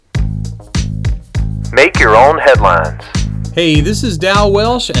your own headlines. Hey, this is Dow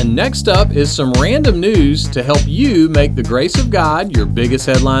Welsh, and next up is some random news to help you make the grace of God your biggest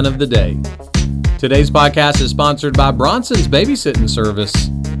headline of the day. Today's podcast is sponsored by Bronson's Babysitting Service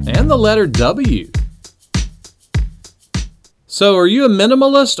and the letter W. So, are you a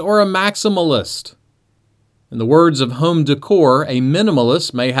minimalist or a maximalist? In the words of Home Decor, a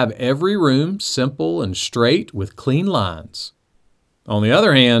minimalist may have every room simple and straight with clean lines. On the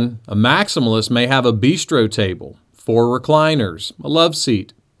other hand, a maximalist may have a bistro table, 4 recliners, a love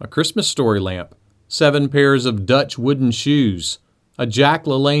seat, a Christmas story lamp, 7 pairs of Dutch wooden shoes, a Jack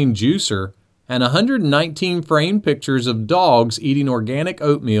LaLanne juicer, and 119 framed pictures of dogs eating organic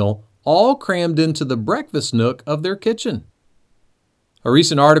oatmeal, all crammed into the breakfast nook of their kitchen. A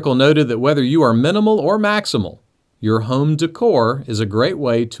recent article noted that whether you are minimal or maximal, your home decor is a great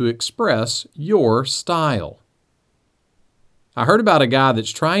way to express your style. I heard about a guy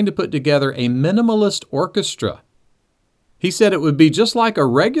that's trying to put together a minimalist orchestra. He said it would be just like a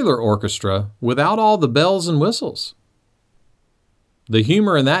regular orchestra without all the bells and whistles. The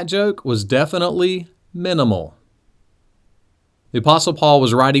humor in that joke was definitely minimal. The Apostle Paul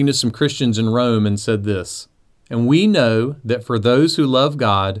was writing to some Christians in Rome and said this, "And we know that for those who love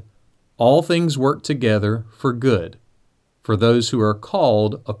God, all things work together for good, for those who are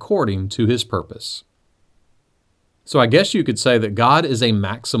called according to His purpose." So I guess you could say that God is a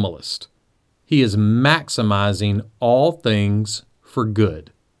maximalist. He is maximizing all things for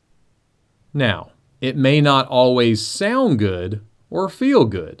good. Now, it may not always sound good or feel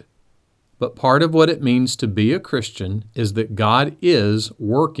good, but part of what it means to be a Christian is that God is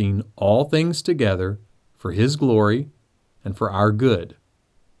working all things together for His glory and for our good.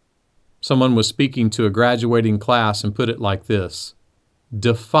 Someone was speaking to a graduating class and put it like this: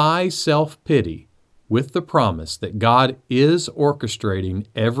 defy self-pity with the promise that God is orchestrating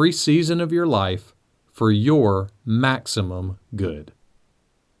every season of your life for your maximum good.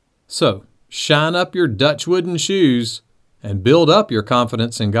 So, shine up your Dutch wooden shoes and build up your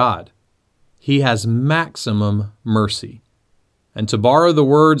confidence in God. He has maximum mercy. And to borrow the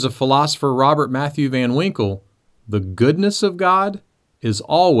words of philosopher Robert Matthew Van Winkle, the goodness of God is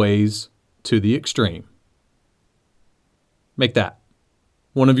always to the extreme. Make that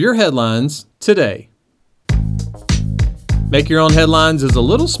one of your headlines today. Make Your Own Headlines is a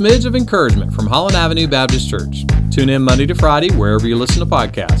little smidge of encouragement from Holland Avenue Baptist Church. Tune in Monday to Friday wherever you listen to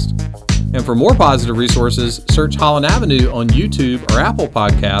podcasts. And for more positive resources, search Holland Avenue on YouTube or Apple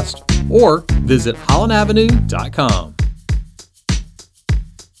Podcast, or visit hollandavenue.com.